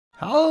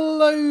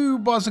Hello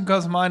boys and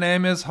girls, my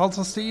name is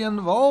Halsey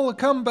and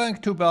welcome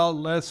back to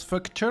Beltless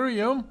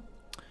Factorio,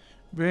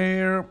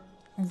 where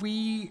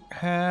we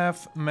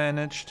have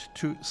managed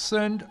to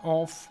send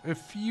off a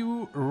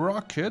few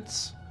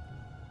rockets,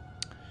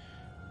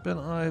 but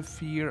I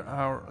fear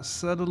our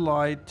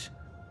satellite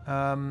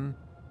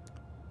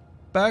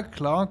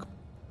backlog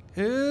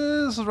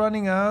is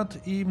running out,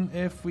 even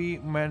if we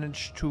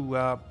manage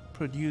to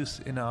produce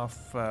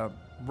enough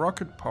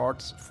rocket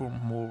parts for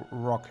more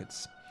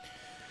rockets.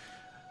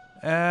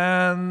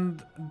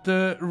 And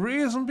the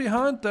reason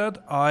behind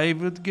that, I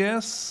would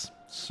guess,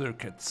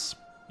 circuits.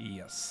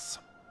 Yes,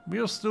 we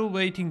are still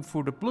waiting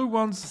for the blue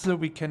ones so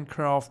we can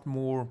craft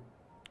more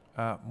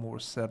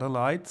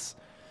satellites.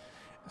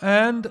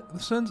 And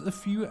since a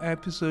few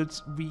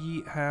episodes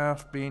we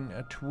have been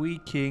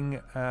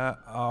tweaking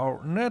our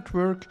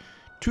network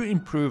to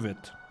improve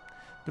it.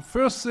 The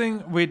first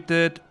thing we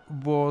did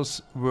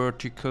was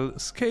vertical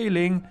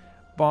scaling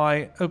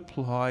by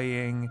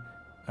applying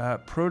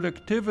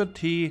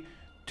productivity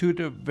to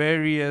the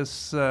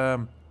various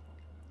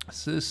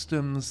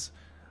systems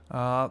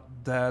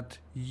that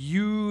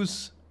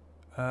use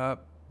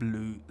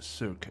blue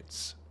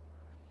circuits.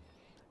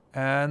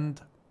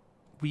 And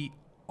we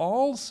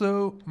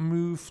also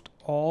moved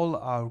all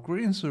our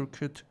green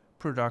circuit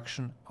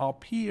production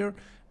up here,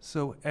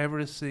 so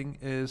everything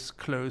is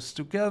close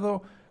together,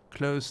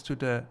 close to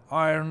the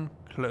iron,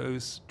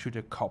 close to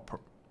the copper.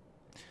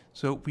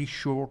 So we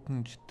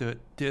shortened the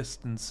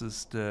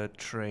distances the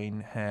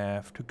train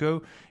have to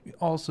go. We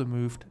also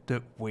moved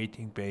the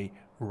waiting bay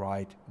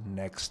right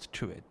next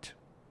to it.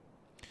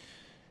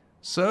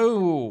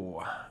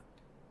 So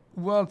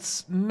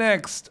what's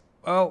next?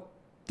 Well,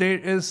 there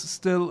is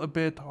still a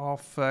bit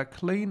of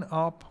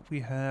cleanup. We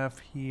have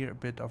here a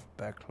bit of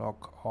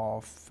backlog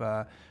of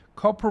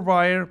copper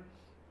wire.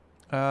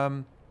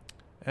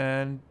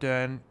 And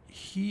then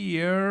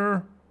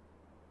here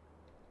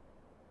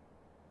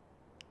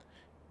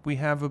we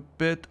have a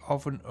bit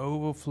of an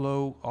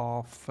overflow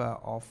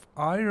of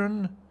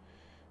iron.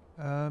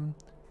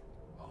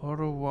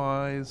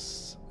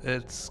 Otherwise,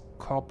 it's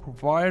copper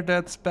wire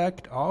that's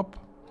backed up.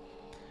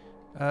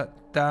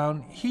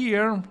 Down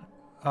here,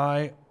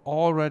 I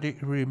already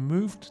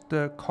removed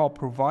the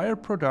copper wire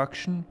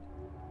production,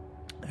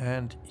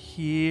 and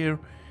here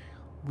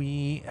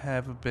we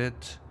have a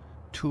bit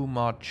too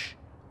much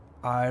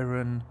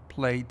iron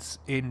plates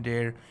in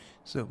there.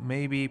 So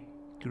maybe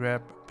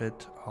grab a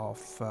bit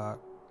of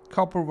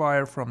copper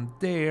wire from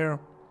there,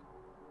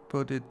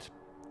 put it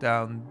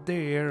down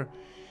there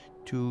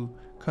to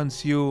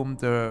consume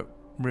the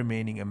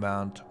remaining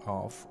amount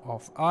of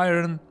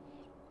iron,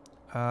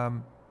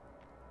 and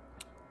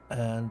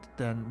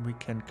then we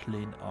can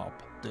clean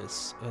up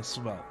this as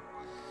well.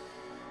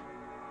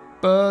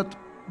 But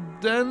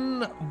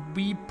then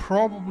we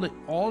probably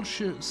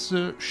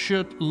also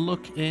should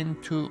look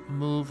into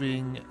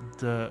moving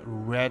the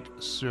red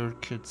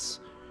circuits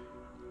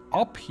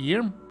up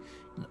here.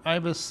 I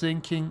was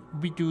thinking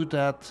we do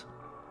that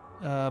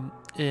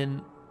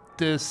in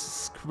this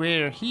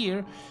square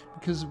here,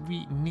 because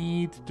we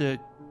need the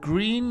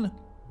green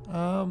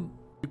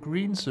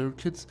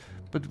circuits,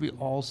 but we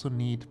also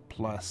need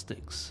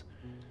plastics.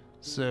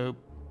 So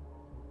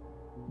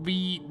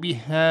we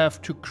have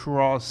to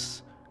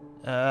cross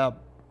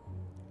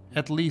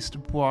at least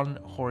one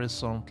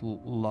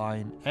horizontal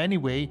line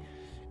anyway,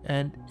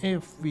 and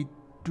if we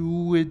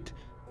do it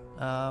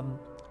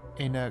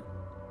in a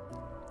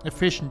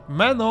efficient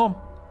manner,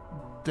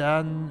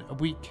 then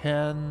we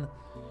can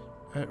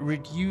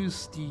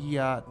reduce the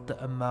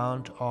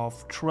amount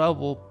of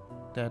travel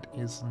that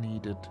is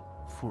needed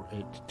for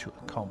it to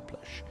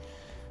accomplish.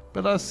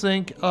 But I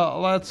think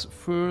let's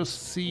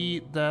first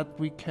see that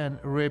we can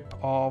rip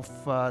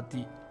off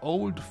the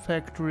old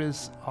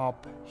factories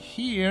up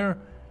here,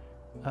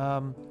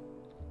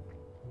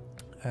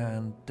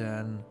 and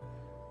then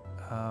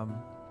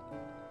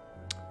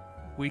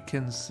we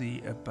can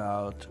see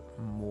about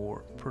more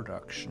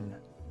production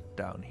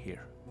down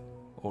here,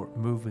 or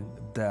moving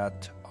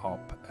that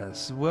up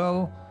as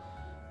well.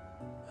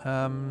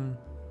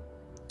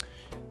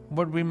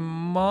 What we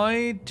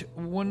might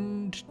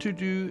want to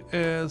do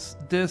is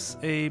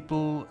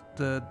disable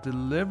the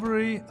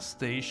delivery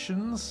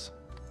stations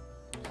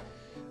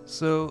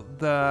so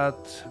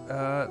that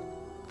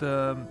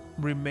the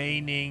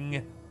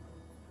remaining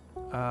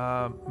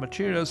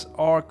materials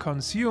are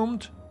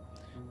consumed,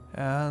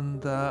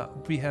 and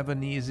we have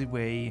an easy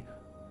way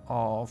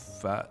of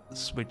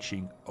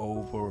switching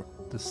over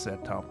the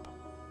setup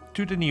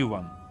to the new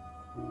one.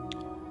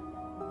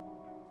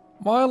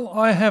 While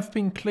I have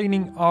been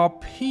cleaning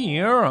up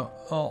here,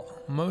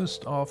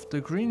 most of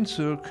the green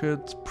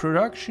circuit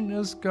production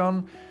is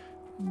gone.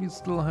 We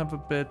still have a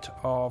bit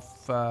of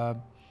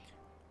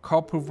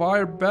copper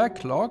wire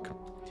backlog,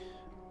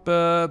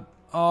 but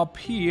up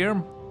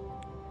here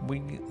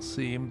we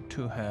seem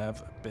to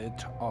have a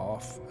bit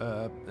of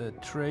a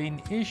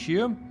train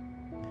issue,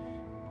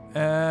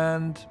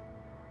 and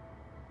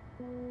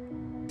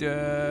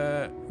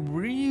the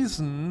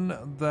reason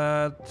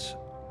that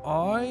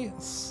I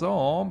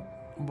saw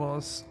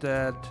was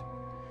that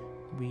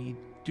we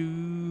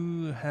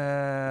do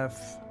have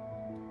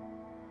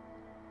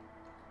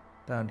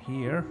down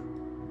here.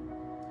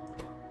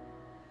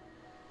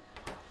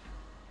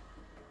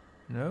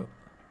 No.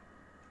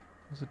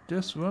 Was it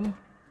this one?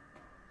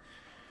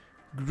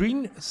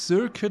 Green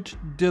circuit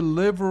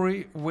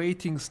delivery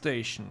waiting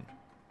station.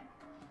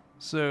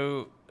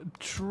 So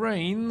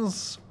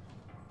trains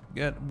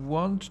that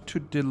want to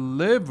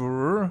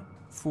deliver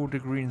for the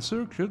green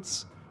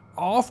circuits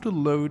after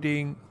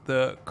loading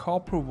the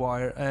copper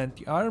wire and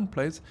the iron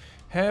plates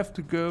have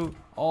to go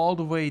all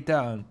the way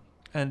down,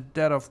 and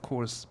that of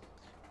course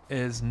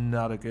is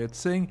not a good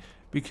thing,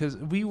 because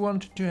we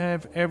want to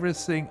have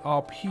everything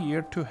up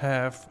here to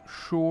have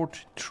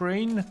short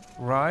train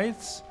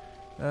rides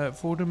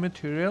for the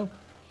material.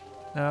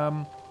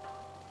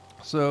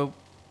 So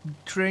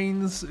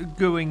trains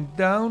going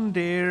down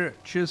there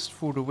just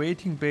for the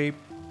waiting bay,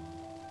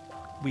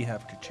 we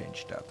have to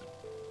change that.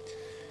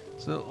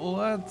 So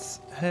let's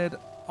head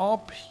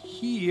up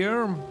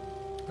here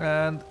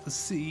and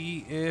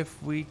see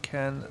if we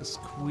can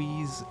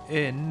squeeze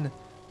in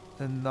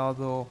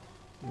another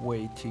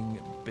waiting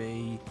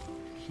bay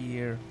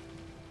here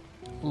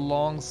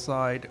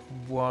alongside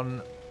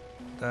one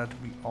that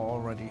we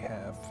already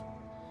have.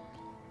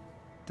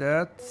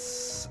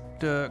 That's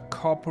the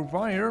copper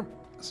wire.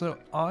 So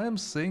I'm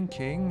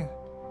thinking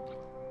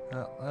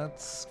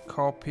let's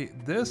copy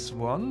this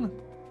one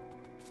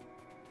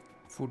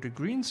for the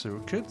green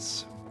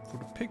circuits, for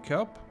the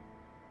pickup,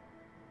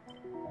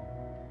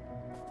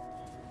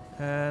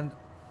 and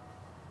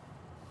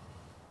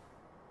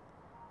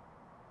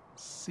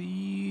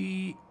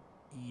see,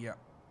 yeah,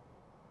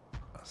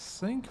 I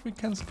think we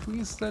can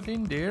squeeze that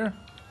in there,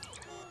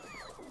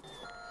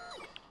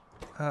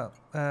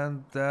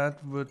 and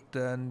that would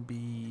then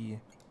be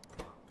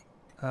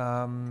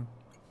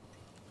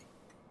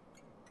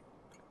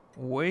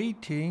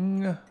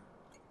waiting.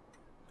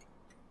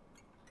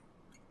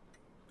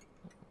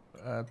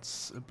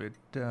 That's a bit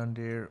down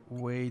there.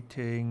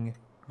 Waiting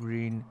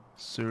green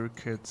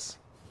circuits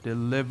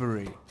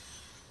delivery.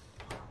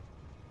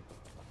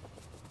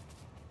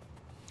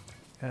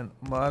 And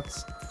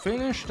let's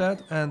finish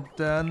that, and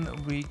then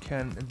we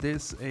can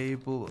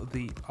disable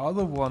the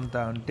other one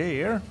down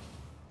there.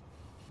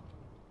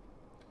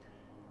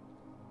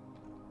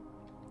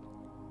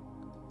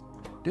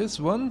 This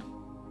one,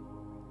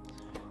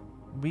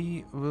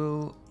 we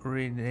will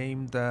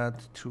rename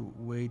that to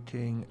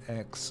waiting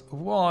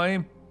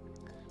XY,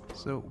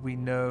 so we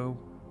know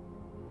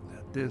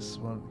that this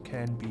one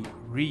can be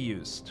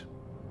reused.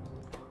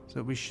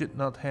 So we should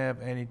not have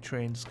any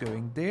trains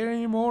going there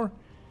anymore,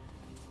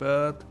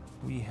 but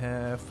we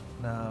have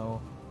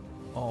now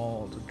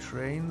all the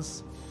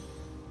trains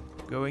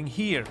going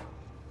here.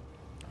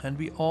 And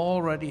we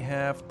already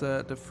have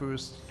the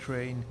first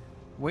train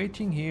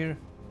waiting here.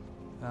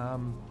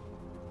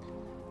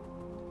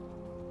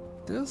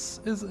 This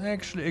is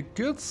actually a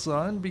good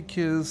sign,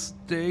 because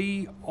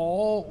they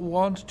all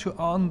want to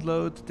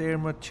unload their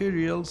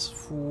materials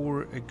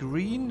for a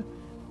green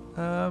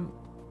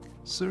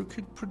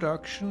circuit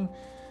production.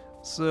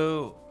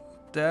 So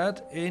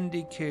that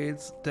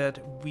indicates that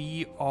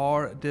we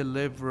are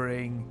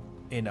delivering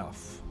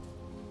enough.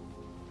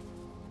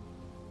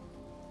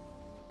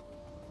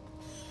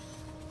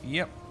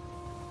 Yep,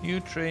 new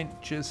train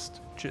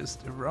just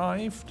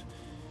arrived,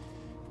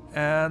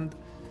 and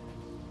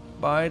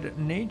by the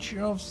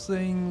nature of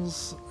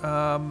things,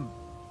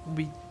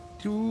 we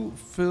do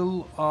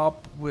fill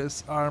up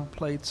with iron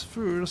plates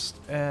first,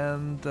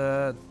 and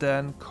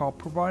then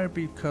copper wire,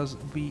 because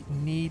we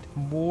need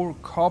more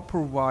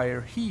copper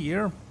wire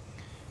here,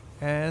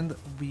 and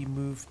we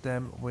move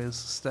them with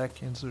stack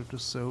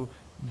inserters, so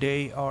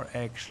they are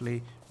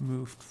actually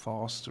moved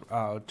faster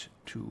out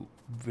to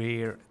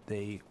where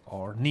they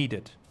are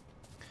needed.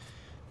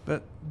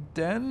 But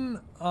then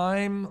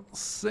I'm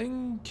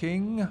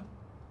thinking,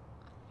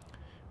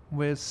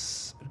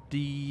 with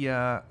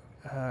the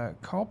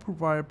copper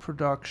wire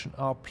production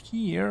up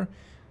here,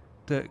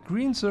 the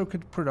green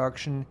circuit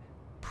production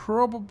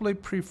probably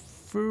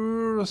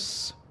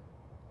prefers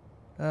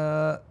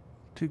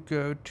to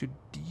go to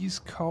these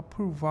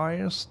copper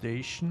wire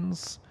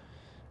stations,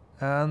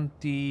 and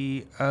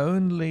the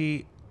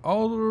only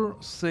other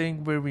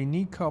thing where we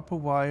need copper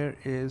wire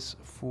is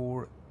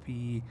for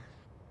the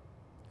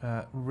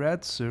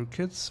red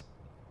circuits,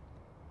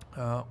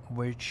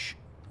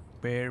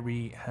 where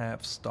we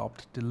have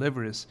stopped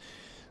deliveries.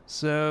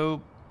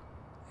 So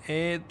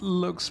it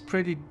looks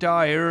pretty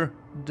dire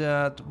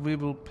that we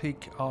will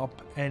pick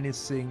up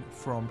anything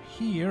from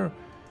here,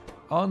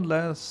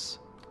 unless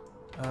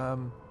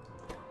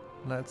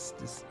let's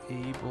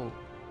disable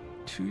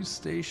 2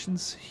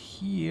 stations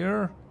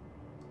here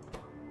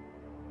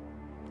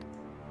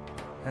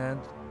and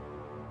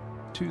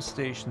 2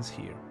 stations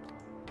here.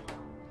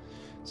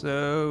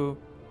 So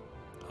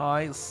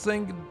I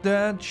think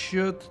that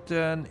should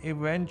then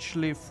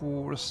eventually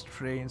force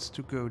trains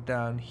to go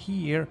down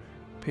here,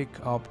 pick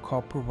up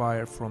copper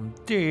wire from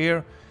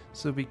there,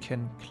 so we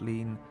can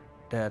clean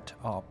that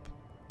up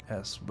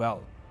as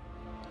well.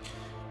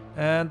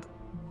 And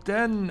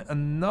Then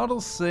another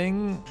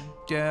thing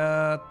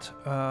that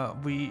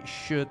we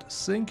should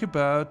think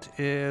about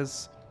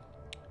is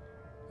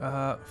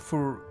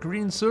for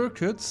green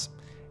circuits,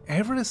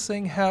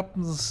 everything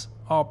happens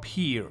up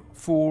here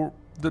for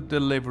the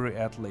delivery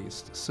at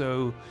least.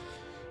 So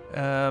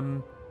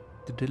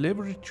the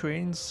delivery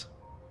trains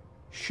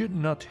should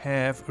not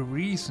have a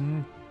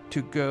reason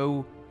to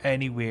go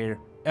anywhere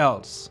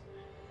else,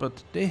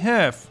 but they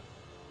have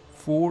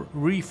for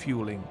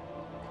refueling.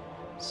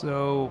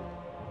 So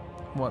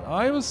what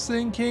I was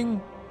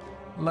thinking,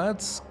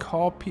 let's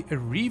copy a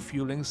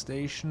refueling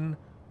station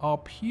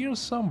up here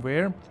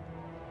somewhere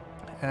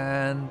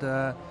and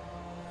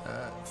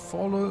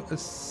follow a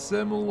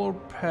similar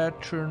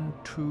pattern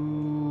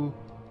to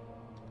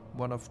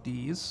one of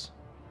these,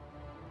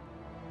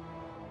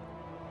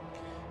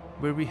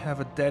 where we have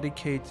a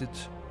dedicated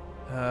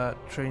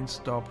train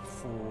stop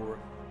for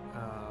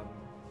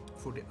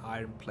the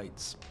iron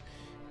plates.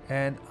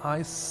 And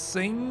I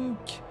think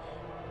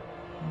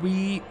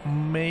we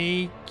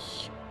make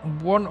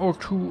one or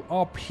two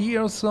up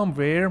here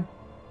somewhere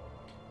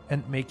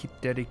and make it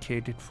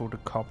dedicated for the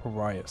copper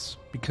wires,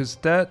 because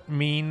that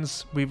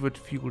means we would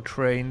fuel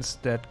trains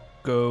that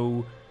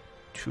go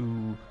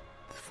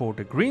for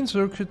the green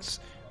circuits,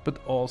 but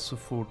also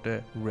for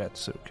the red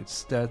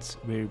circuits. That's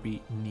where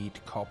we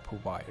need copper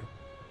wire.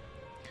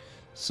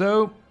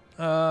 So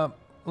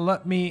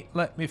let me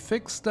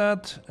fix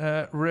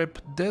that. Rip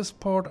this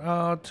part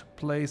out,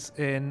 place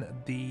in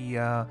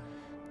the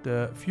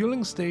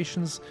fueling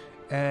stations,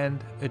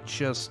 and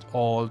adjust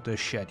all the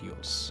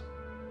schedules.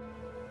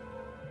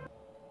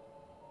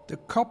 The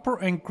copper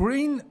and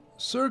green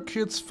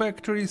circuits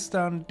factories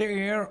down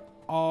there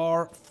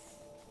are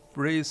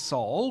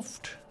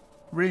resolved,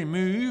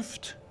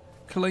 removed,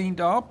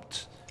 cleaned up,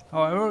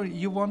 however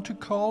you want to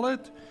call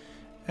it.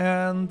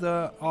 And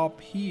up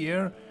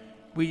here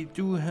we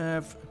do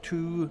have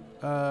two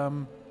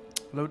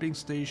loading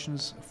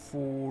stations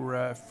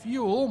for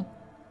fuel,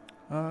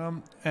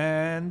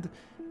 and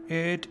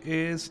it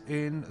is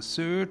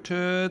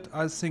inserted,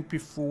 I think,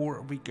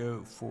 before we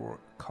go for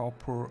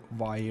copper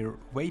wire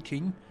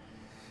waiting.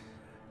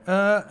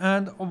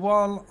 And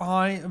while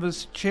I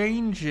was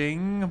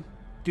changing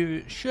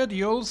the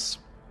schedules,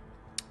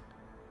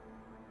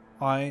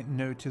 I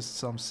noticed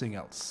something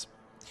else.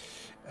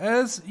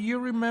 As you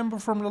remember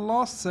from the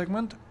last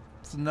segment,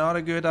 it's not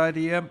a good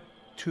idea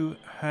to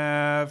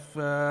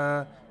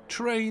have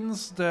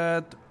trains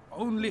that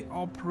only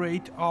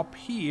operate up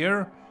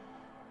here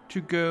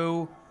to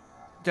go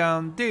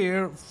down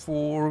there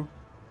for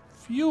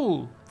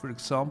fuel, for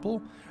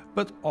example,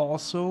 but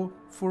also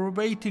for a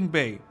waiting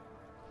bay.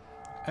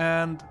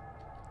 And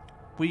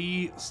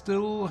we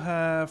still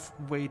have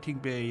waiting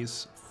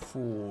bays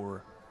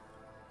for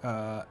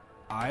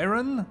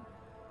iron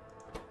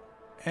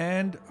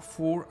and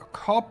for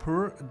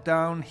copper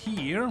down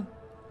here.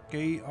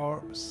 They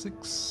are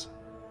 6,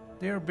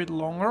 they're a bit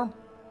longer,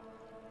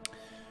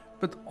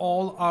 but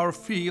all our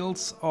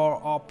fields are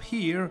up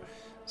here,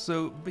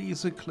 so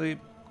basically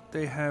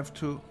they have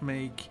to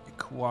make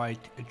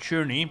quite a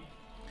journey.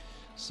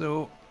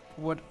 So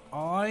what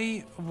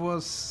I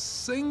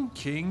was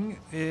thinking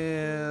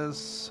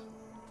is,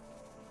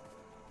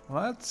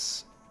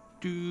 let's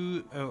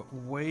do a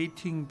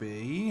waiting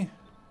bay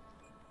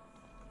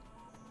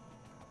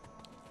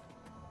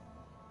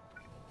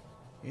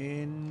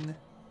in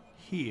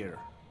here.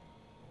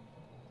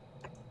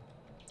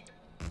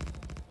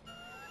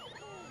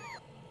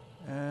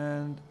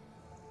 And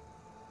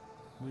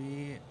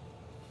we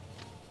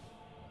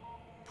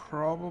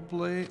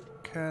probably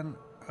can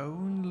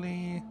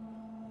only...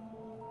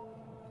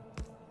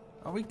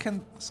 we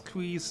can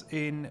squeeze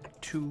in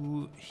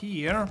 2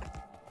 here.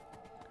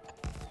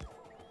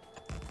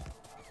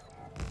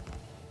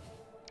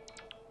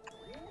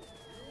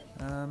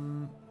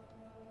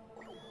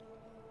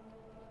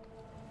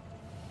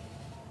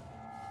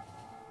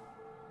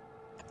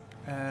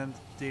 And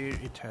there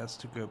it has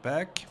to go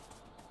back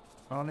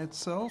on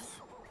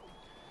itself.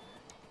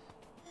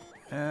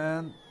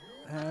 And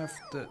have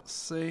the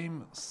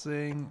same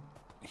thing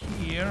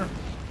here.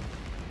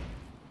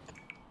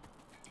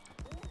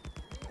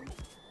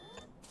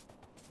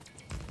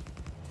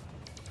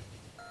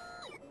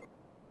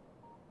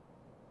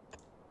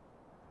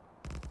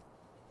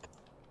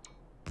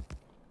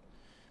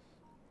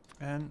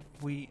 And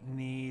we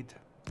need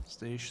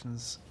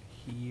stations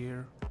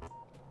here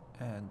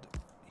and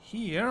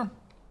here.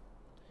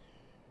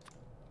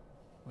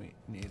 We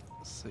need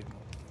a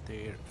signal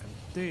there and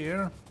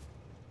there.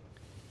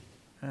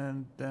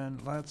 And then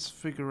let's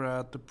figure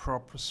out the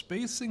proper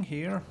spacing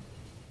here.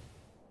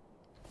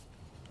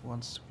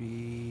 Wants to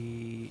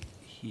be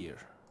here.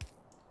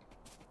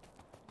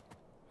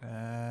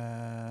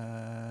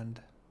 And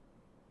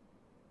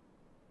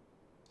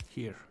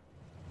here.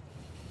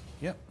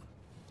 Yep.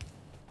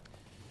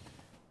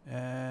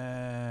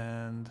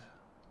 And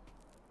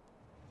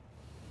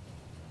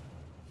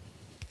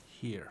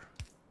here.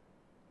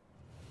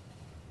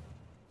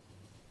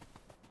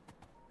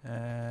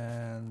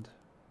 And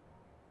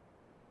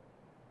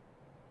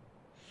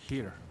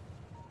here.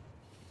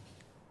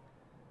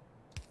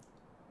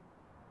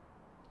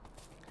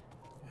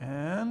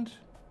 And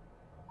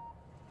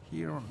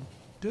here on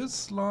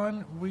this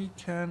line we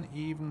can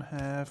even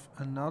have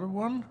another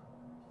one.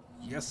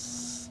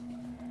 Yes,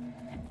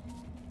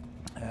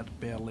 that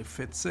barely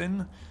fits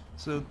in.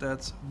 So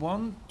that's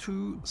 1,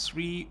 2,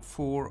 3,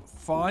 4,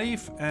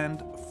 5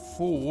 and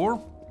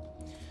 4.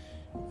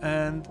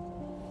 And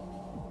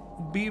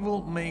we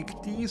will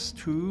make these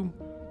two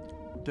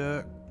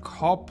the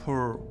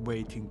copper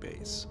waiting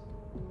bays.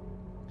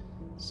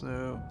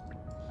 So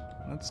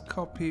let's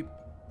copy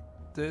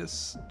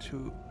this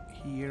to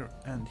here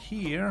and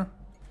here.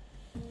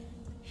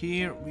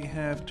 Here we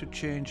have to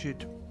change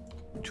it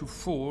to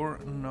 4,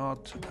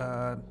 not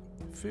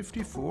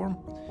 54,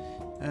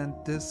 and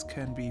this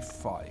can be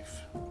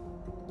 5.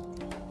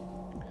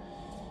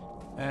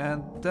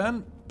 And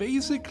then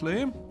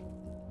basically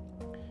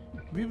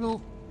we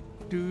will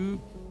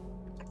do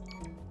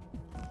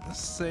the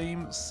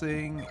same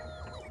thing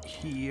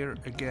here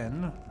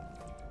again.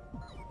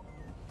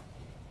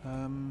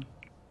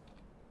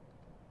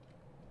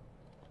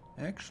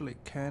 Actually,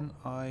 can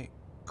I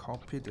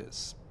copy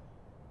this?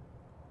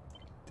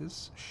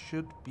 This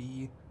should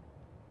be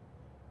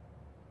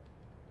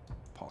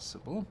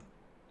possible.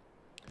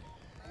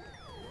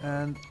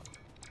 And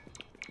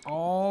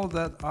all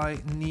that I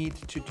need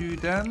to do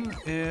then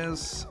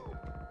is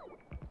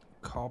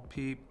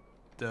copy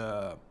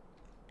the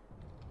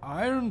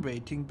iron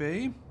waiting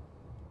bay.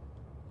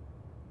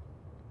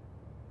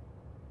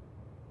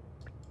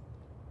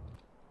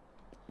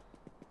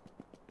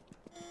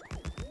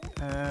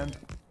 And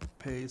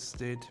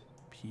paste it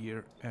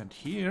here and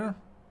here.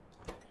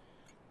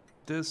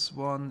 This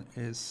one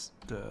is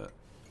the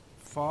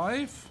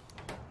 5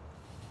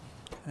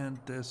 and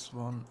this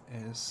one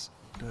is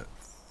the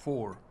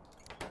 4.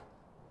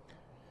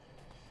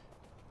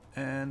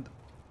 And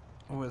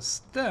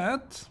with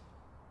that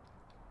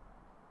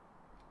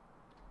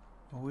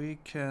we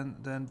can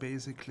then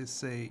basically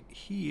say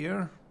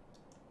here,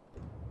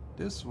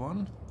 this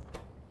one,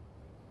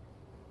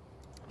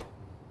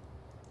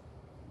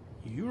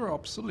 you're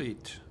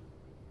obsolete.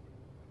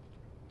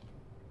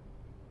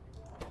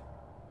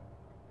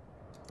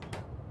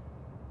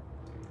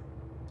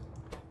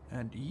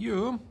 And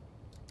you're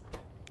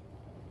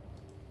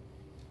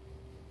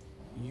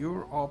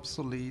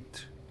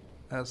obsolete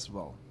as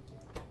well.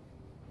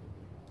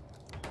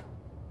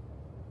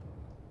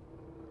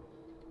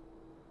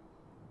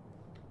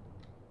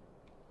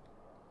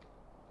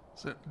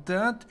 So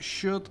that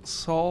should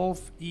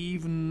solve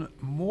even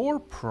more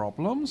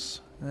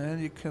problems.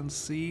 And you can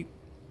see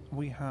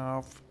we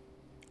have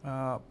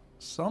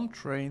some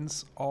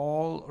trains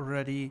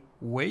already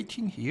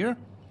waiting here.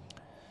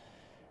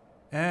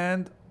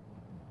 And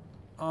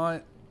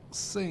I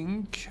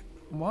think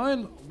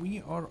while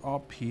we are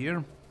up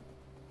here,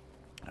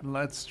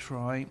 let's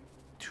try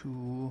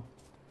to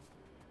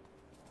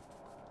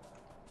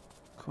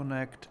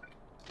connect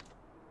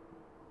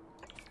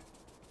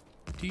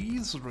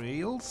these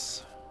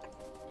rails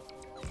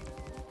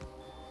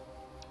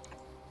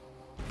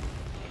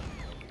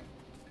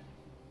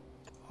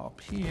up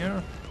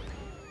here.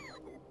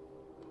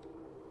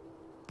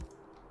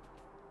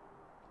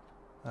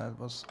 That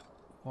was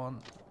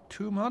one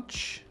too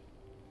much.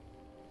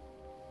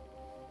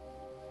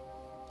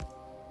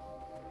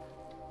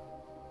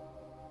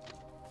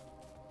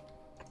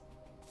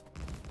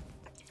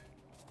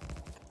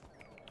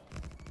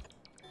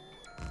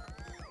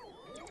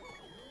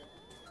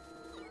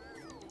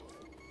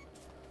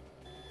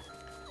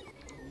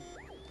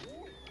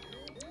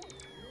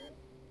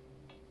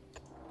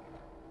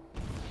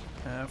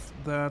 Have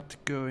that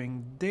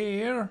going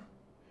there,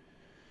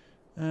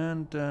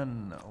 and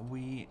then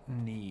we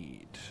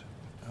need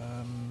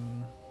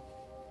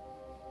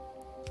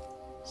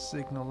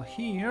signal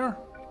here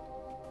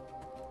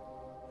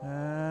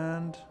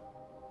and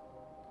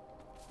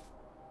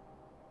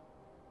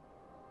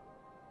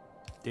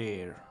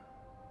there.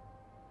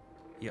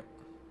 Yep.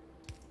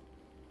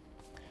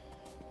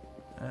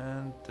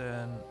 And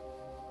then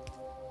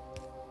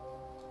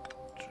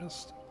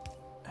just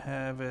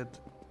have it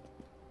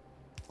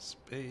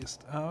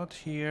spaced out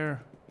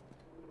here.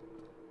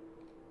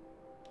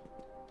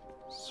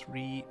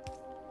 3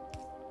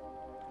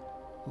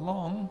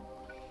 long.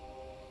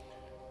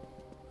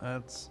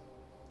 Let's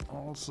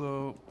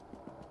also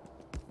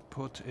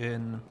put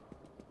in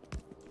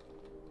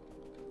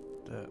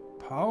the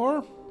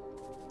power.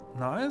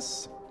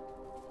 Nice.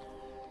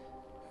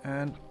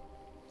 And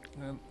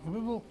we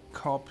will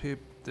copy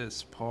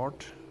this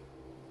part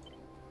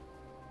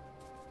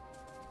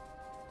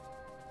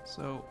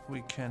so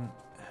we can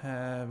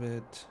have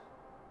it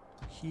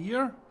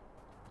here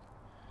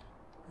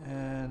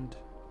and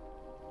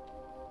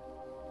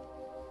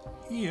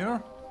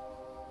here,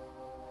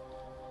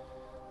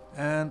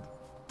 and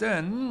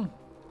then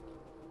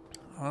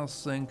I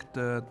think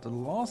that the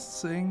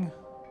last thing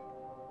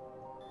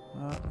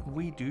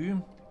we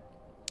do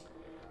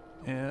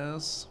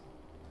is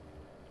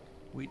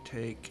we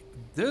take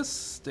this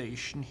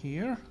station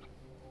here.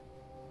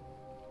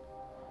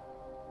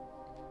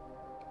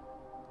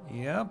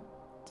 Yep,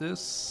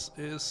 this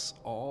is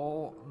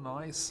all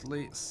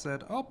nicely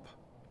set up.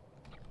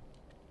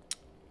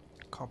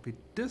 copy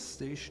this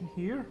station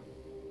here.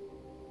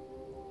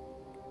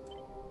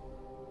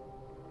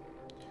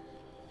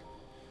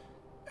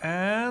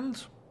 And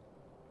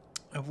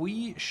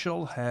we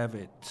shall have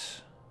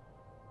it.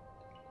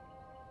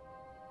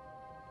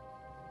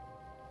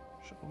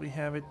 Shall we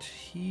have it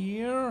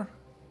here?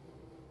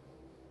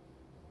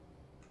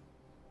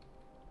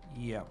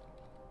 Yeah.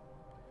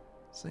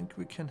 Think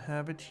we can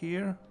have it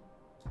here.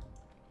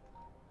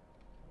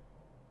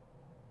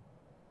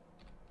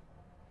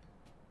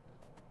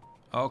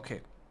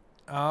 Okay.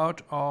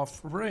 Out of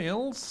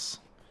rails.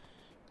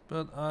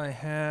 But I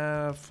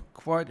have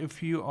quite a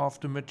few of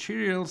the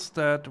materials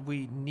that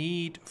we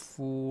need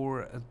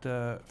for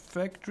the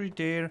factory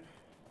there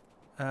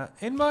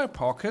in my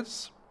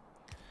pockets.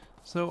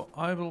 So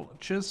I will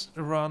just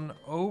run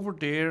over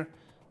there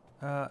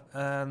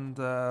and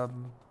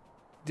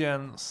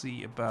then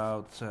see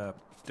about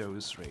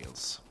those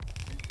rails.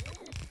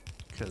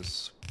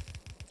 Because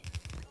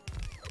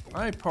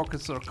my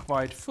pockets are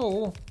quite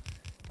full.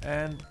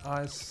 And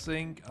I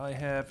think I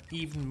have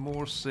even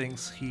more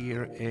things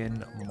here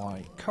in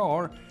my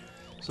car.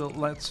 So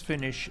let's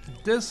finish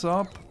this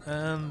up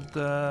and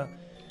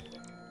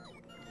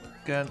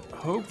can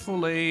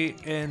hopefully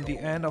in the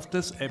end of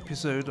this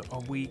episode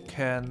we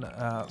can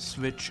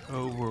switch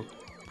over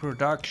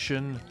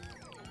production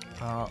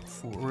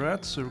for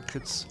red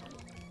circuits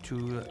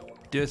to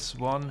this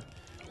one.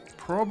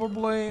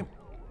 Probably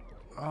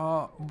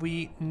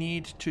we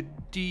need to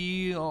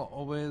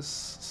deal with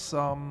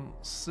some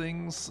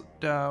things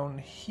down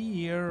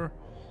here.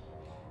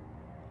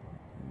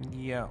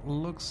 Yeah,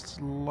 looks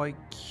like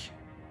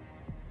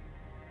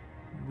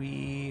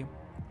we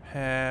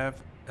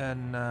have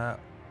an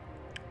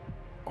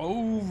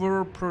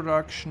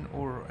overproduction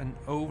or an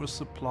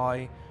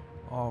oversupply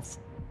of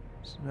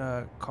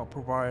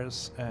copper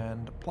wires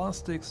and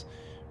plastics,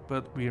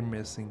 but we're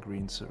missing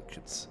green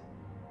circuits.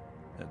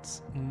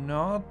 That's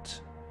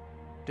not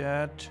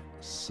that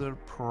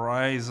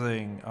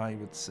surprising, I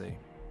would say.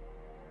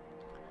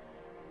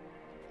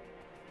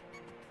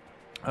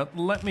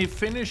 Let me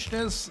finish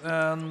this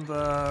and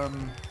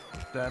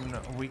then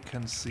we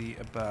can see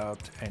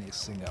about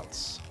anything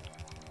else.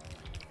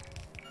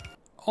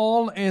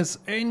 All is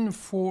in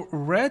for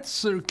red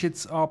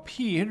circuits up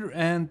here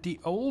and the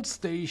old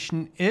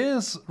station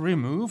is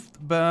removed,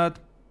 but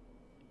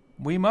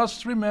we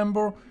must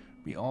remember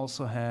we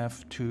also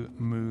have to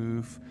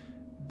move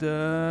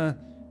the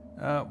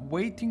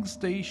waiting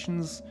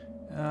stations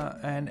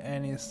and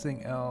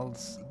anything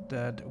else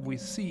that we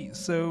see.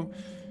 So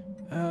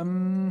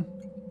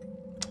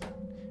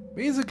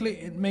basically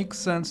it makes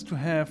sense to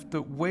have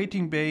the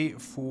waiting bay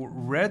for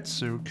red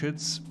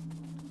circuits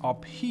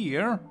up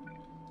here.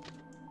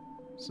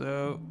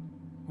 So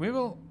we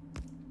will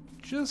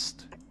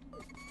just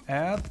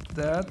add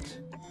that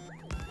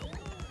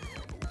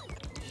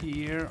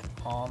here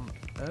on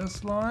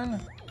this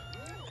line.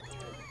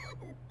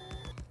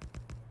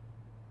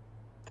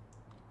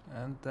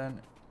 And then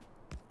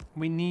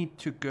we need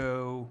to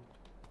go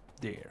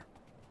there.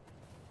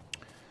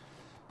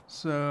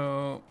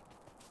 So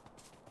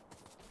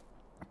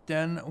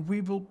then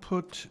we will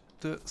put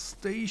the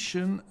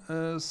station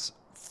as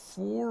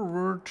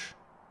forward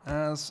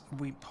as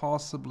we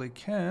possibly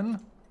can.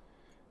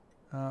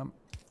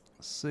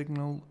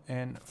 Signal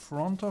in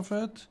front of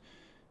it.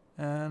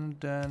 And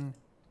then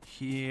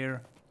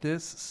here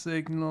this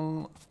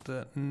signal,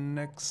 the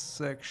next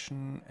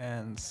section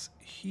ends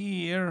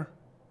here.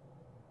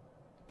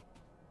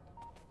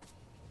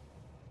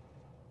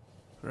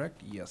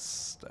 Correct?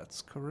 Yes,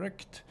 that's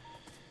correct.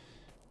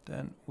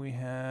 Then we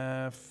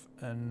have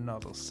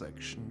another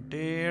section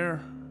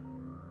there.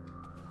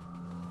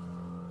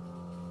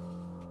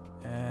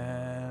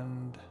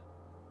 And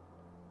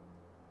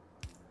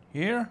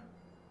here.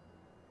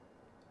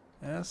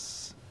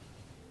 Yes.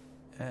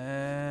 And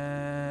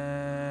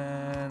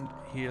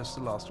here's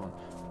the last one.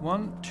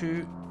 1,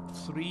 2,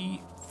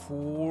 3,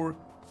 4,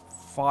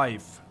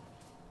 5.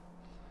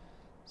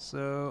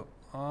 So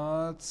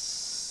let's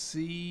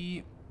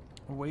see.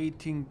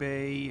 Waiting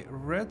bay,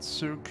 red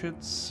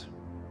circuits.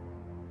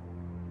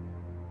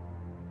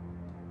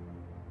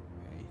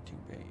 Waiting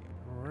bay,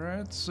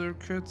 red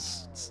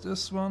circuits. It's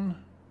this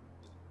one.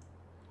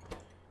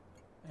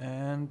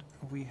 And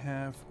we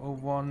have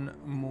one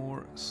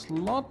more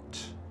slot.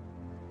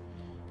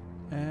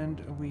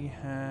 And we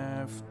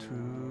have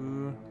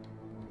to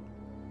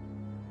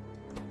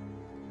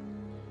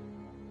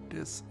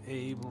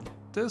disable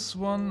this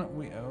one.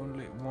 We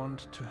only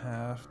want to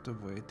have the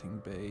waiting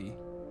bay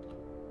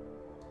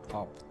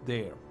up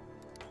there.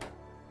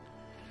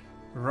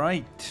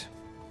 Right.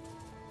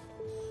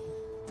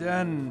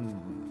 Then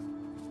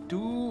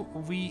do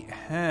we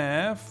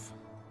have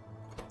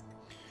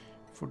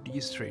for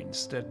these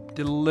trains that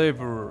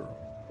deliver?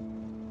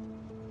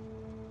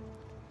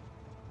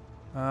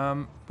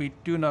 We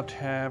do not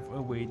have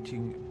a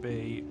waiting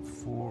bay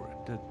for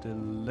the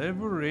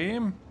delivery.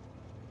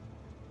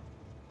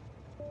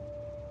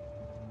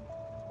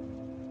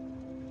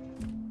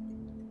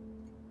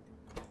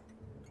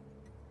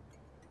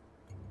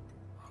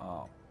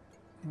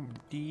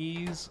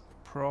 These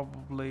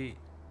probably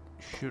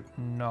should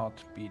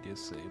not be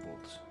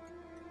disabled.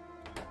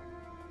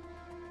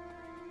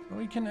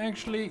 We can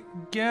actually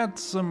get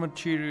some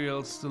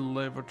materials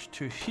delivered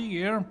to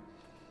here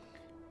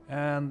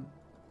and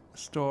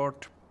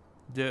start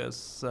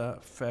this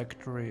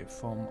factory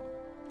from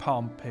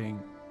pumping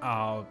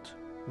out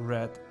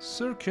red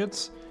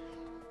circuits,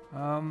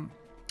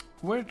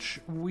 which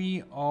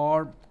we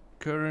are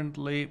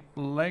currently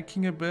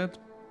lacking a bit.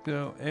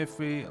 So if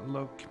we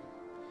look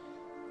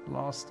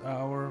last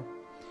hour,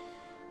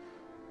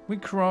 we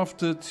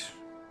crafted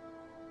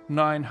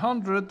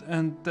 900,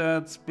 and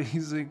that's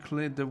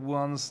basically the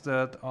ones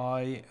that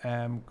I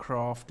am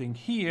crafting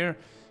here,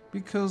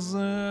 because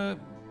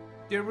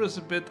there was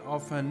a bit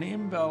of an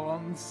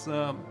imbalance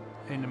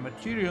in the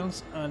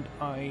materials, and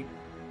I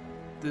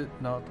did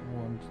not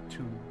want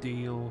to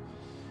deal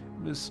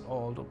with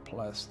all the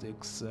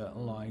plastics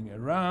lying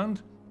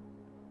around.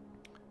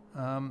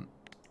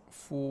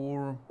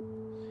 For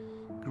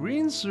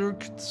green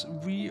circuits,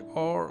 we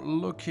are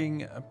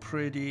looking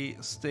pretty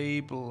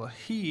stable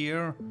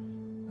here,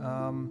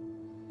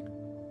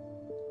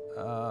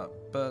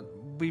 but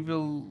we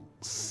will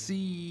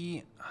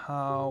see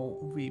how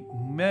we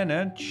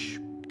manage,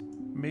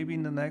 maybe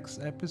in the next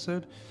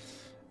episode.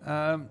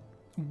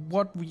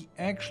 What we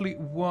actually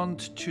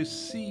want to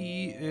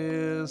see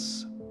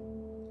is,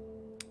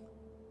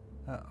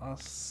 I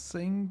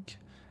think,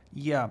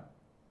 yeah,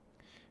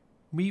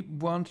 we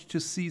want to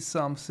see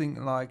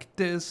something like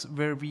this,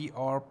 where we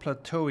are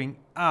plateauing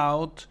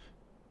out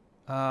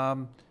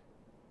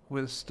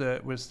with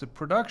the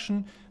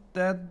production.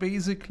 That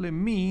basically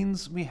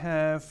means we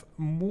have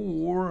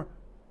more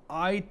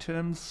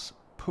items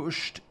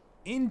pushed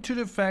into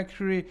the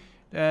factory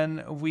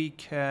than we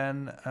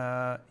can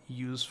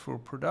use for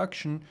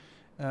production.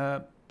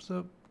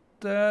 So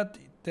that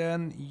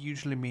then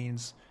usually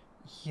means,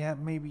 yeah,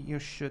 maybe you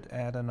should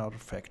add another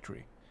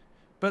factory.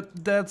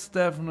 But that's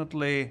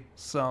definitely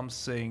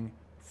something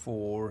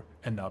for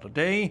another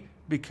day,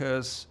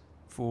 because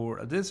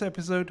for this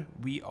episode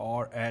we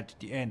are at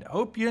the end. I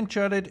hope you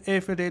enjoyed it.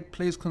 If you did,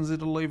 please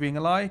consider leaving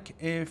a like.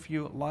 If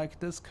you like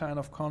this kind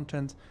of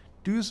content,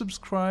 do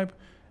subscribe.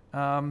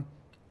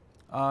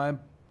 I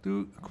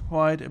do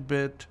quite a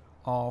bit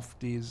of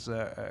these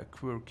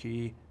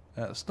quirky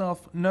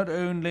stuff, not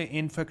only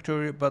in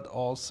Factorio but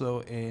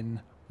also in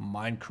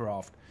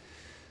Minecraft.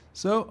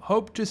 So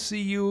hope to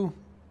see you.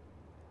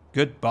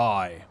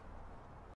 Goodbye.